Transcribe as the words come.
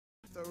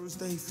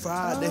Thursday,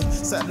 Friday,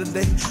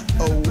 Saturday,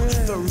 oh,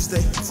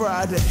 Thursday,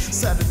 Friday,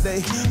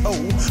 Saturday,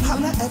 oh,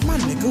 holla at my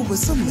nigga with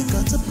some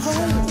liquor to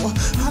pour.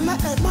 Holla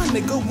at my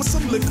nigga with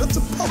some liquor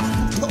to pour.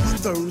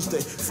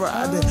 Thursday,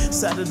 Friday,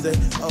 Saturday,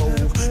 oh,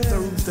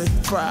 Thursday,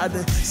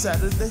 Friday,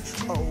 Saturday,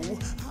 oh.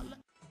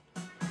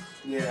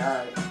 Yeah,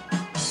 alright.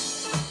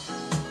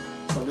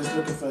 So I'm just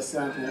looking for a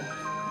sample.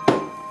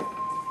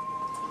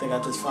 I think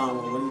I just found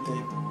one. What do you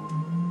think?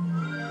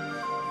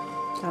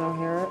 I don't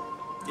hear it.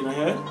 You don't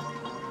hear it?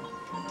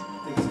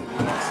 I think it's gonna be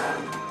nice.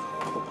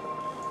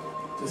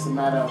 Just a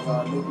matter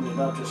of looping it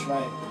up just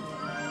right.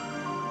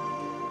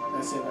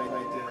 That's it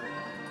right there.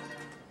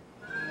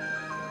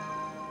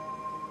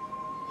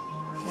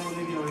 I can't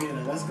believe you don't hear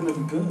that. That's gonna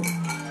be good. I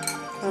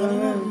don't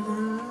know.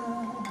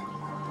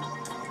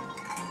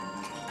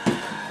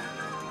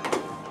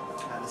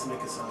 Alright, let's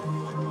make it so.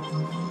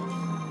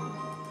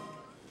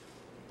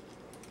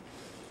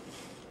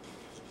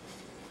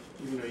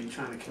 Even though you're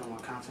trying to kill my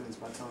confidence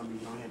by telling me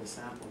you don't hear the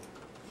sample.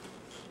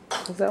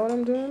 Is that what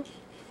I'm doing?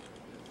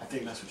 I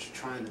think that's what you're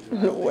trying to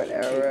do.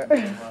 Whatever.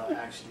 Of,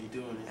 actually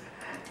doing it.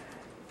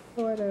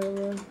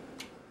 Whatever.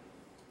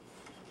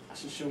 I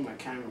should show my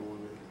camera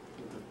woman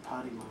with the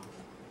potty mouth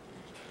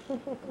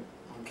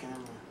on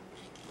camera.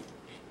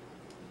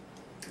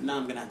 Now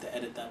I'm gonna have to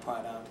edit that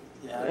part out.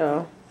 Yeah.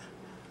 No.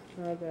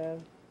 My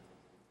bad.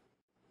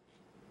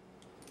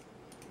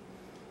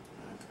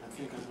 I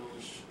think I know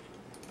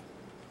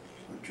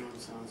what drum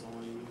sounds I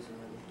want to use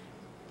already.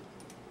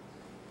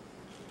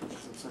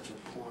 Because I'm such a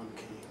porn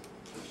king.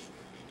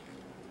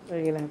 Are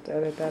you gonna have to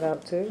edit that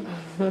out too?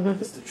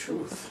 It's the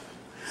truth.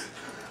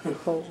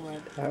 Oh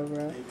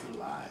whatever. I hate to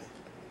lie.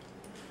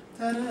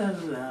 Da, da,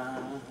 da,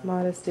 da.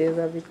 Modesty is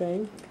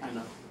everything. I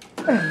know.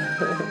 Let's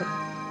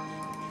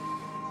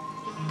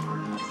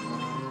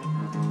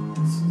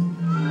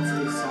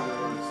get some of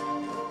those.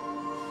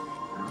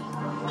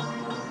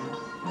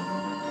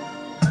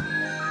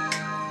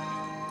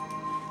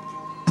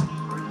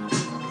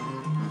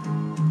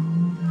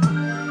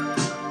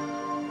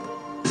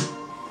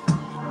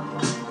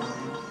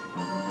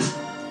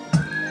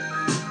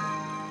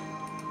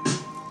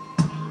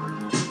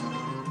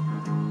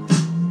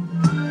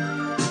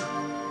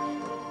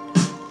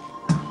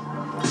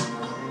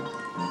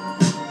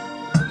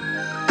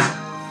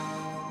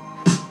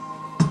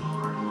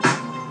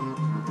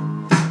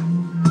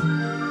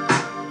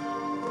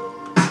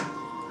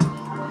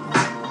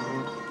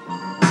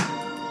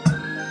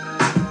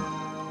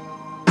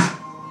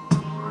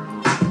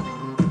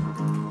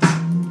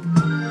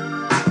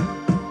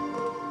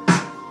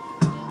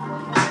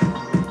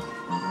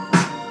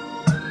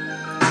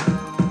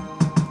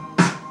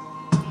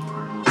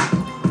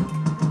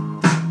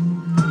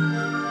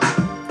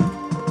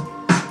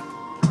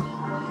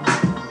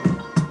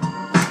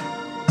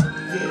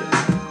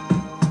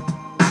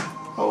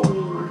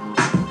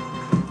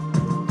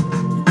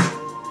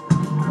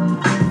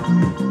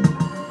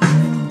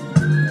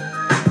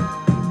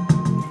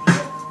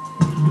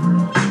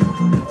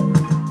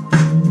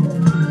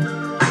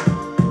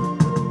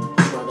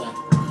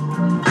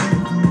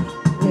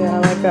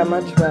 That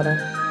much better.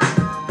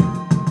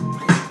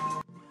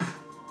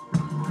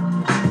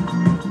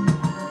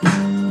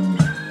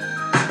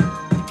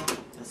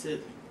 That's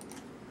it.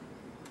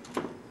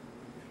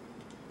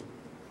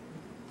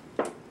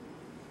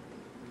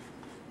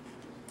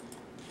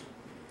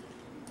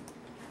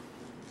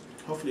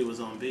 Hopefully it was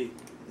on beat.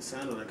 It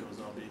sounded like it was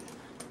on beat.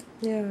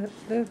 Yeah, it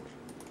did.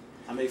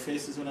 I make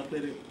faces when I play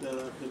the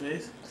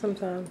bass?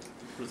 Sometimes.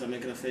 Was I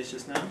making a face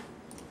just now?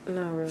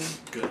 Not really.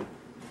 Good.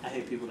 I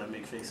hate people that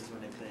make faces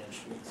when they play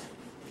instruments.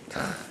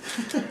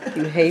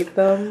 You hate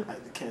them? I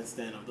can't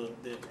stand them.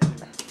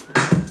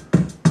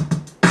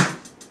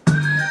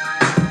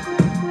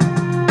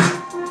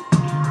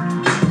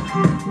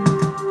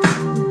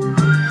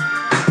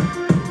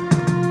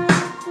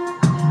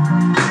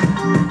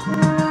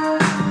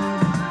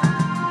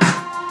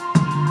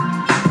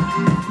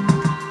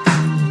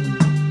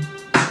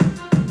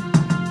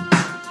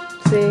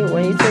 See,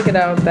 when you take it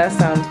out, that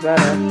sounds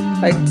better.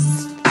 Like,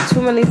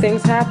 too many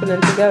things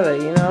happening together,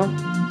 you know?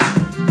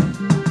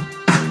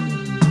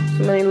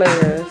 Too many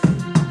layers.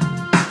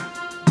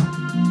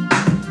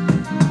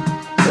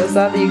 So it's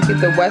either you keep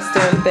the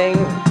Western thing,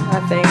 I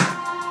think,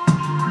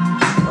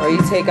 or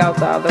you take out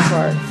the other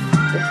part,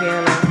 the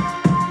piano.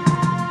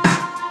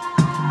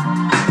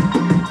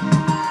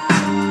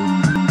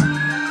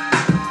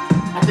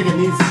 I think it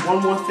needs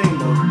one more thing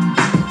though.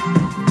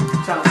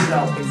 I'm trying to figure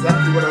out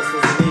exactly what else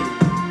does it need.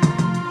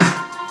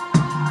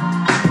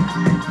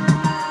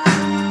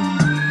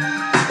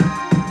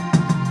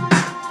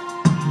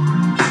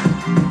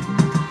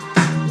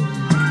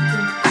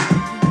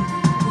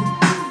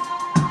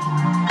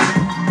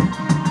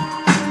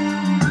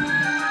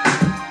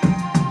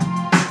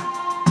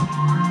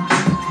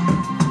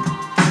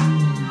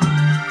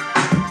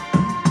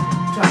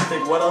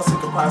 What else it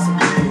could possibly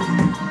need?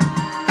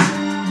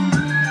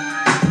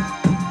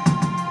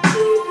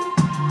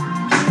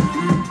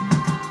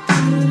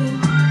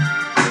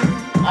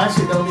 I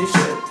actually don't need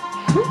shit.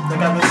 Like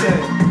I've been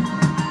saying.